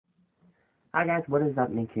Hi guys, what is up?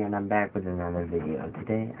 Nick here, and I'm back with another video.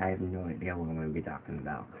 Today, I have no idea what I'm going to be talking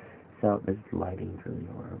about. So, this lighting's really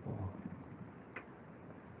horrible.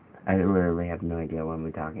 I literally have no idea what I'm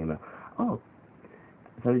going to be talking about. Oh,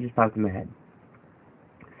 so it just popped in my head.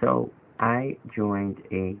 So, I joined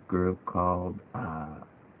a group called,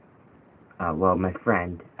 well, my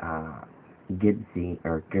friend, Gidsy,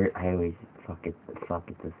 or Gert, I always fuck this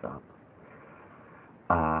up.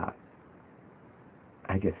 I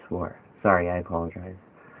just swore. Sorry, I apologize.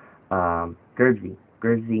 Gersey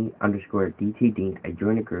underscore DTD. I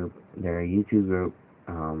joined a group. They're a YouTube group,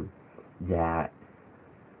 that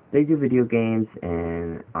they do video games,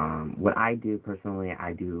 and, what I do personally,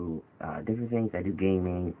 I do, different things. I do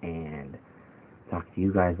gaming, and talk to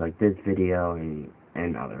you guys like this video,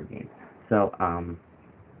 and other games. So,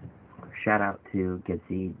 shout out to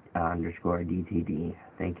Getsy underscore DTD.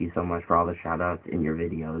 Thank you so much for all the shout outs in your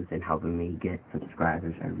videos and helping me get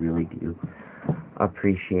subscribers. I really do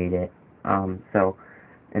appreciate it. And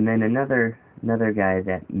then another guy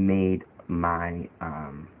that made my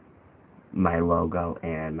my logo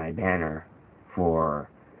and my banner for,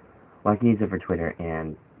 well, I can use it for Twitter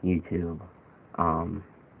and YouTube.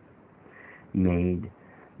 Made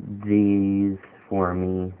these for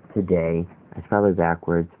me today. It's probably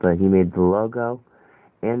backwards, but he made the logo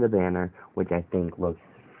and the banner, which I think looks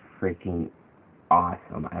freaking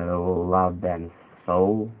awesome. I love them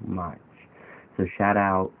so much. So shout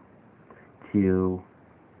out to,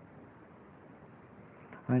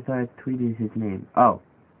 I thought I tweeted his name. Oh,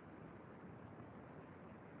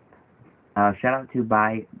 shout out to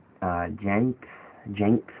Jenks.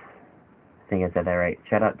 I think I said that right.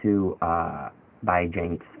 Shout out to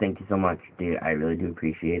Jenks. Thank you so much, dude. I really do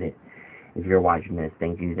appreciate it. If you're watching this,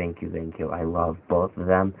 thank you. I love both of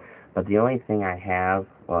them. But the only thing I have,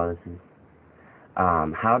 well, this is,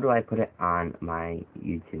 how do I put it on my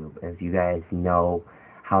YouTube? If you guys know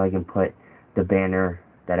how I can put the banner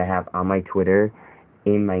that I have on my Twitter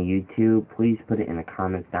in my YouTube, please put it in the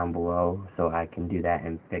comments down below so I can do that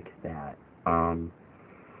and fix that.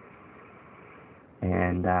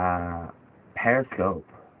 Periscope.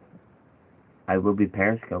 I will be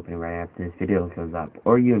Periscoping right after this video comes up.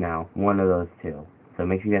 Or Younow, one of those two. So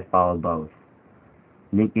make sure you guys follow both.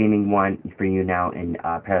 Nick Gaming 1 for Younow, and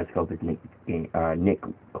Periscope is Nick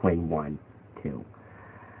Quinn 1 too.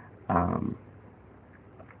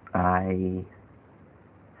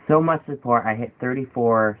 So much support. I hit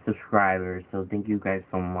 34 subscribers, so thank you guys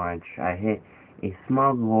so much. I hit a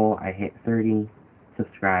small goal. I hit 30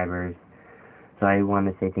 subscribers. So I want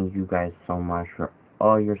to say thank you guys so much for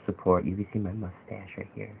all your support. You can see my mustache right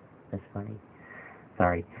here. That's funny.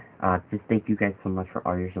 Sorry. Just thank you guys so much for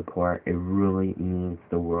all your support. It really means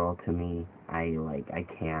the world to me. I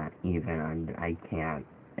can't even.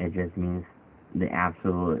 It just means the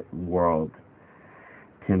absolute world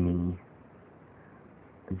to me.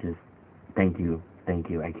 Just thank you. I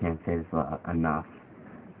can't say this enough.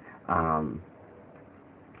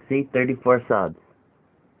 See, 34 subs.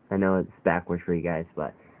 I know it's backwards for you guys,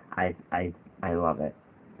 but I love it.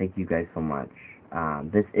 Thank you guys so much.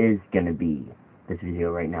 This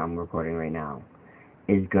video right now, I'm recording right now,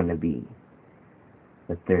 is gonna be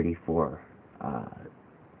the 34,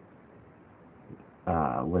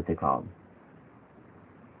 what's it called?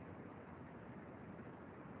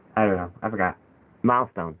 I don't know, I forgot.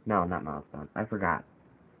 Milestone. No, not milestone. I forgot.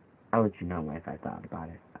 I'll let you know if I thought about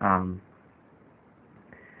it.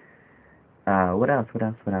 What else?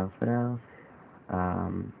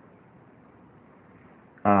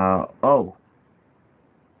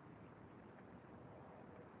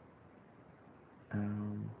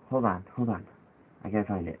 Hold on. I gotta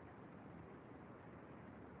find it.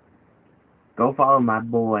 Go follow my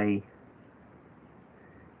boy,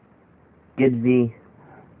 Gidsy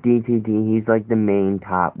D2D. He's like the main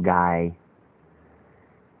top guy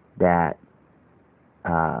that,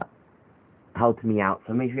 helped me out.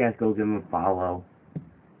 So make sure you guys go give him a follow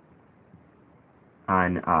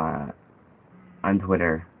on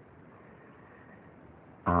Twitter.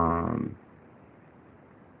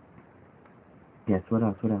 Yes, what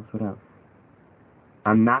else?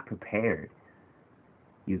 I'm not prepared,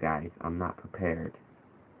 you guys. I'm not prepared.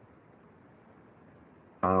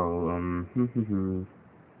 Oh,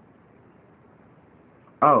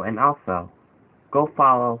 oh, and also, go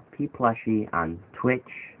follow P Plushie on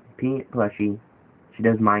Twitch. P Plushie. She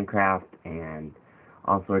does Minecraft and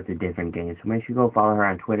all sorts of different games. So make sure you go follow her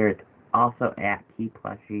on Twitter. It's also at P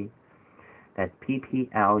Plushie. That's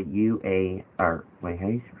PPLUA. Or wait, how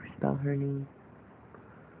do you spell her name?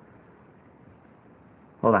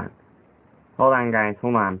 Hold on, guys.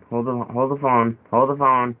 Hold the phone.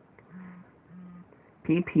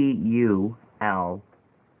 PPULSHY.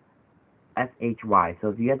 So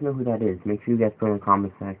if you guys know who that is, make sure you guys put in the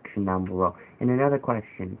comment section down below. And another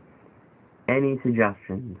question: any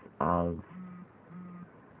suggestions of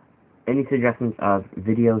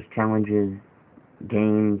videos, challenges,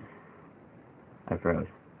 games? I froze.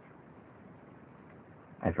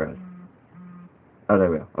 Oh, there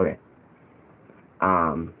we go. Okay.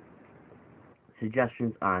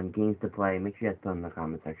 Suggestions on games to play, make sure you guys put in the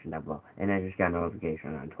comment section down below. And I just got a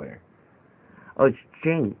notification on Twitter. Oh, it's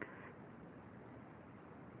Jinx.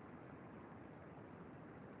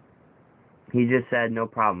 He just said no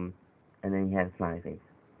problem, and then he had a smiley face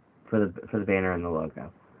for the banner and the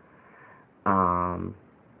logo.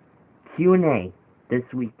 Q&A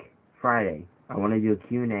this week, Friday. I want to do a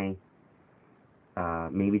Q&A.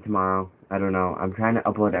 Maybe tomorrow. I don't know. I'm trying to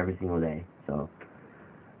upload every single day, so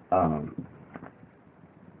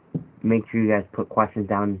make sure you guys put questions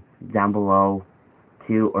down below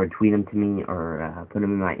too, or tweet them to me, or put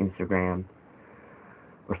them in my Instagram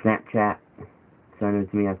or Snapchat. Send them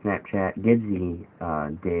to me on Snapchat. Gibbsy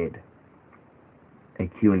did a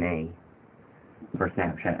Q&A for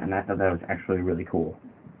Snapchat, and I thought that was actually really cool.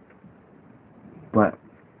 But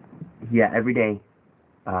yeah, every day,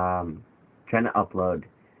 trying to upload,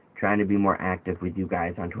 trying to be more active with you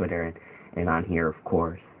guys on Twitter and on here, of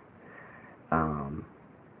course.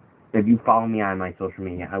 If you follow me on my social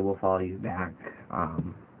media, I will follow you back.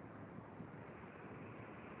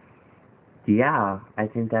 Yeah, I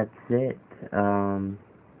think that's it.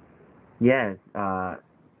 Yeah,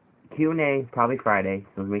 Q&A probably Friday,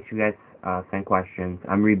 so make sure you guys send questions.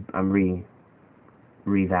 I'm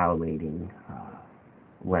reevaluating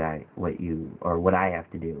what I have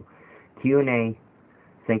to do. Q&A,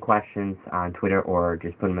 send questions on Twitter, or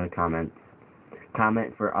just put them in the comments.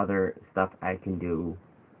 Comment for other stuff I can do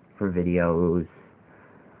for videos,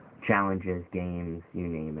 challenges, games, you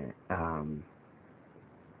name it.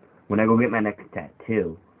 When I go get my next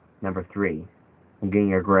tattoo, number 3, I'm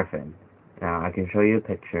getting a griffin. Now, I can show you a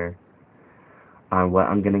picture on what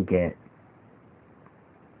I'm going to get.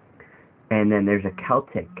 And then there's a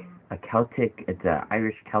Celtic, it's an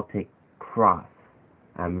Irish Celtic cross.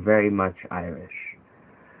 I'm very much Irish.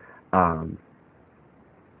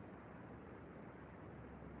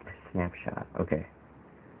 Snapshot, okay.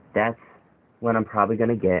 That's what I'm probably going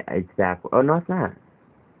to get. It's back. Oh, no, it's not.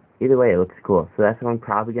 Either way, it looks cool. So that's what I'm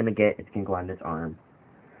probably going to get. It's going to go on this arm.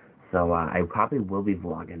 So I probably will be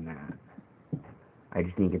vlogging that. I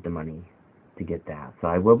just need to get the money to get that. So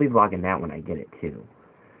I will be vlogging that when I get it, too.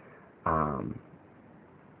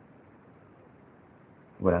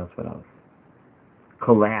 What else?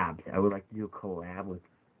 Collabs. I would like to do a collab with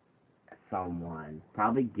someone.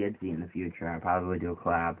 Probably Gibbsy in the future. I probably would do a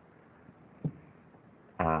collab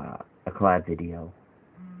video.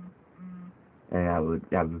 And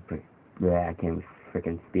that would be yeah, I can't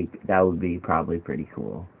freaking speak. That would be probably pretty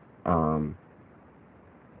cool.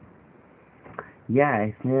 Yeah,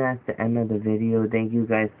 I think that's the end of the video. Thank you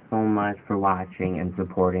guys so much for watching and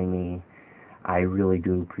supporting me. I really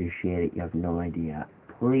do appreciate it. You have no idea.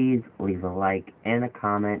 Please leave a like and a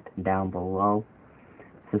comment down below.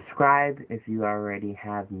 Subscribe if you already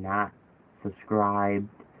have not subscribed.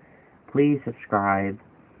 Please subscribe.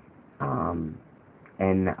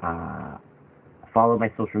 And follow my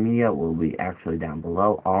social media. Will be actually down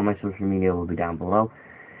below. All my social media will be down below.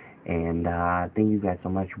 And thank you guys so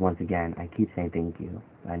much once again. I keep saying thank you.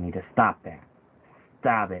 I need to stop that.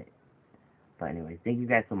 Stop it. But anyway, thank you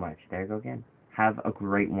guys so much. There you go again. Have a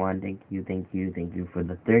great one. Thank you for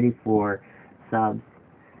the 34 subs.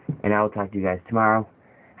 And I will talk to you guys tomorrow.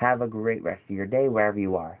 Have a great rest of your day wherever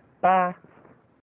you are. Bye.